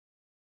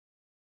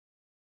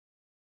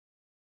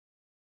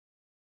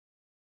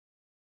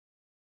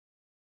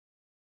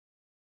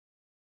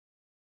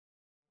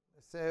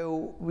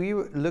So we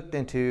looked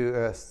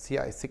into sea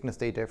ice thickness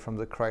data from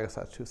the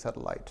Cryosat-2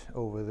 satellite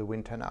over the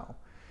winter now.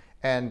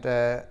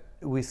 And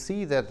we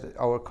see that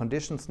our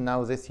conditions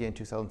now this year in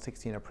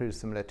 2016 are pretty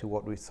similar to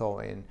what we saw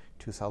in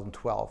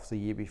 2012, the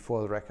year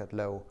before the record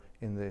low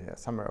in the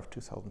summer of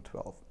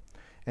 2012.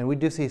 And we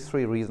do see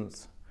three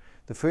reasons.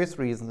 The first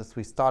reason is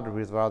we started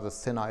with rather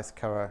thin ice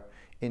cover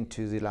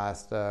into the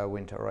last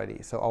winter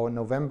already. So our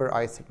November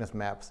ice thickness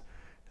maps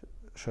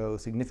show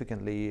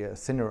significantly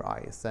thinner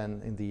ice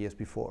than in the years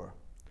before.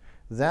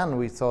 Then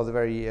we saw the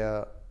very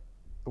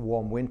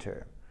warm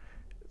winter.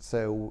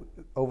 So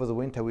over the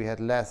winter we had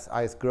less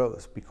ice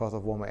growth because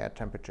of warmer air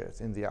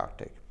temperatures in the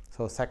Arctic.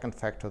 So a second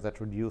factor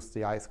that reduced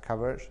the ice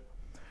coverage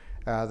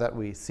that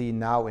we see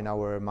now in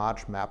our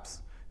March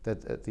maps,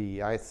 that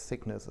the ice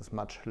thickness is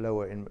much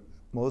lower in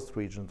most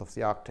regions of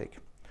the Arctic.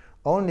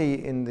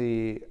 Only in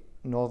the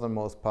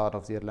northernmost part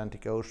of the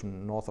Atlantic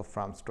Ocean, north of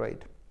Fram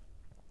Strait.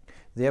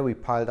 There we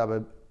piled up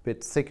a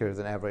bit thicker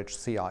than average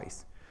sea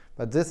ice.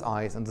 But this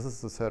ice, and this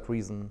is the third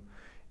reason,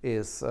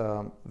 is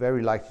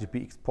very likely to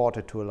be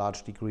exported to a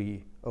large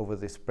degree over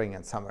the spring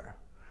and summer.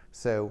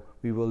 So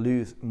we will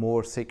lose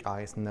more thick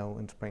ice now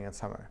in spring and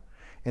summer.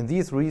 And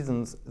these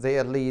reasons, they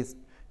at least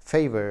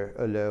favor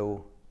a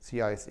low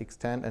sea ice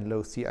extent and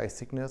low sea ice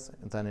thickness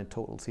than in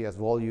total sea ice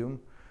volume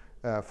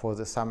for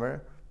the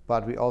summer.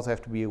 But we also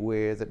have to be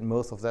aware that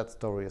most of that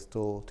story is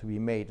still to be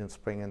made in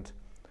spring and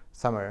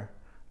summer,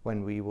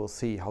 when we will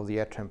see how the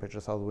air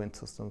temperatures, how the wind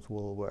systems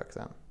will work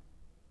then.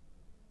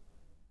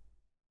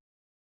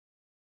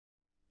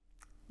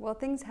 Well,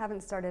 things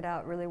haven't started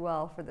out really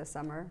well for this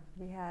summer.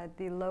 We had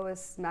the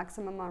lowest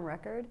maximum on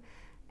record,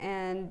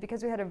 and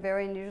because we had a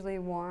very unusually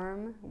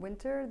warm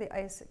winter, the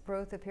ice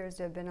growth appears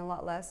to have been a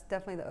lot less.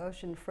 Definitely the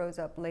ocean froze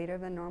up later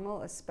than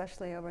normal,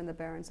 especially over in the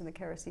Barents and the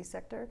Kara Sea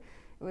sector.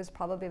 It was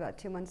probably about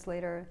 2 months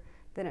later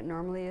than it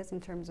normally is in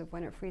terms of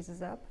when it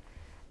freezes up.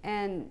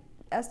 And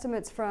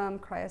estimates from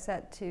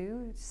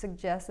Cryosat-2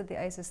 suggest that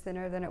the ice is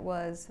thinner than it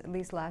was at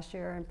least last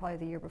year and probably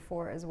the year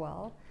before as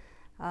well.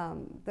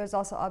 There's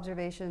also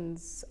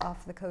observations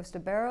off the coast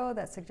of Barrow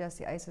that suggest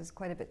the ice is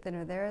quite a bit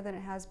thinner there than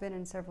it has been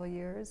in several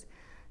years.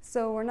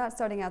 So we're not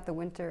starting out the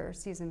winter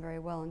season very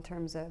well in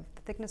terms of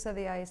the thickness of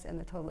the ice and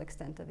the total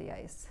extent of the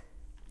ice.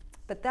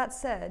 But that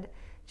said,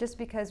 just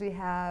because we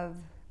have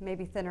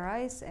maybe thinner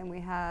ice and we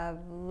have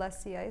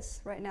less sea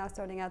ice right now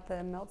starting out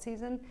the melt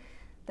season,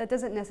 that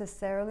doesn't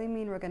necessarily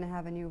mean we're going to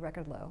have a new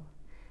record low.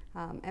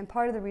 And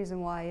part of the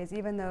reason why is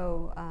even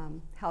though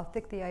how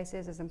thick the ice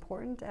is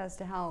important as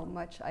to how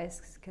much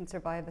ice can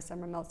survive a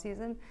summer melt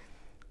season,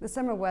 the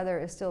summer weather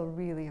is still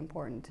really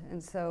important.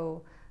 And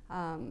so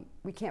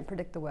we can't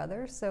predict the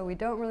weather, so we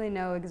don't really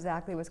know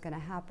exactly what's going to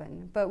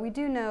happen. But we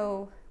do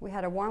know we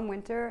had a warm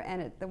winter,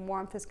 and the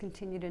warmth has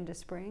continued into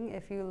spring.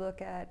 If you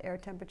look at air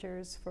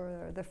temperatures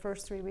for the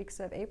first 3 weeks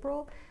of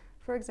April,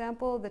 for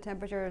example, the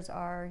temperatures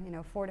are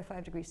 4 to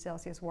 5 degrees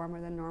Celsius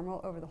warmer than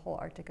normal over the whole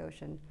Arctic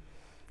Ocean.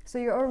 So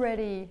you're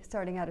already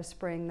starting out a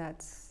spring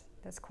that's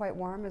quite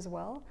warm as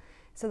well.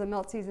 So the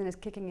melt season is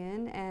kicking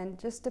in, and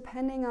just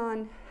depending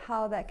on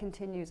how that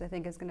continues, I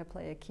think is going to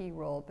play a key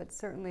role. But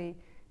certainly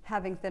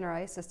having thinner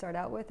ice to start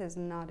out with is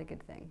not a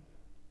good thing.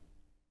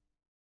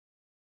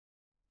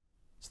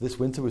 So this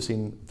winter we've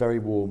seen very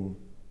warm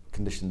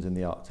conditions in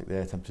the Arctic. The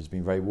air temperature has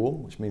been very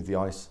warm, which means the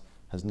ice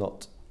has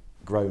not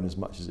grown as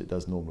much as it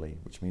does normally,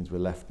 which means we're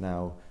left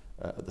now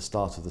at the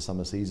start of the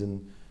summer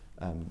season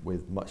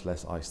with much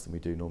less ice than we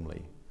do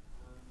normally.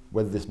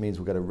 Whether this means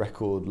we'll get a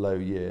record low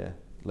year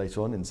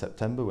later on in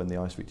September when the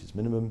ice reaches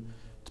minimum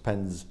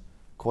depends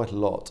quite a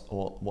lot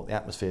on what the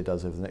atmosphere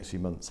does over the next few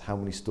months. How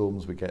many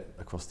storms we get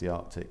across the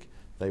Arctic,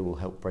 they will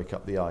help break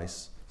up the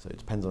ice. So it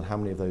depends on how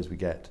many of those we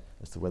get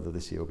as to whether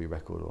this year will be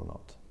record or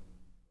not.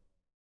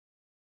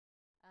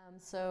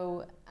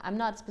 So I'm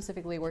not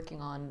specifically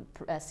working on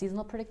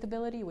seasonal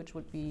predictability, which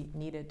would be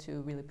needed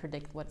to really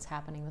predict what's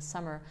happening this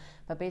summer.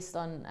 But based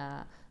on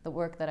the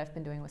work that I've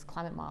been doing with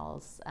climate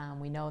models,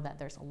 we know that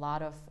there's a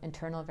lot of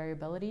internal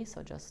variability,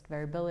 so just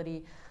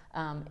variability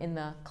in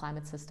the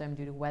climate system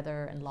due to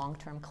weather and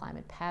long-term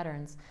climate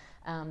patterns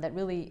that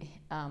really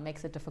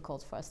makes it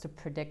difficult for us to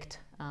predict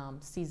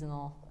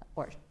seasonal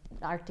or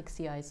Arctic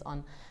sea ice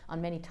on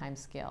many time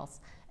scales.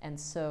 And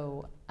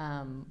so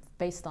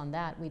based on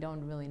that, we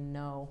don't really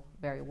know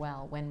very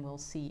well when we'll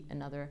see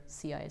another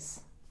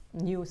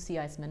new sea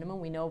ice minimum.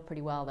 We know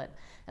pretty well that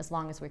as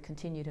long as we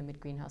continue to emit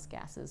greenhouse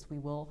gases, we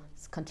will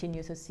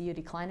continue to see a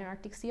decline in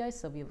Arctic sea ice,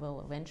 so we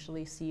will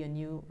eventually see a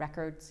new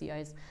record sea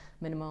ice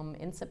minimum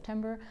in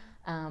September.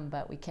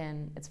 But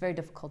it's very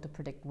difficult to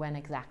predict when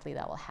exactly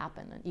that will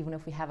happen. And even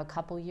if we have a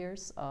couple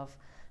years of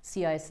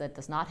sea ice that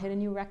does not hit a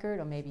new record,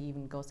 or maybe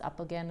even goes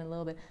up again a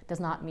little bit, does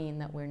not mean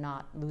that we're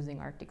not losing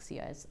Arctic sea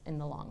ice in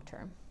the long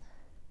term.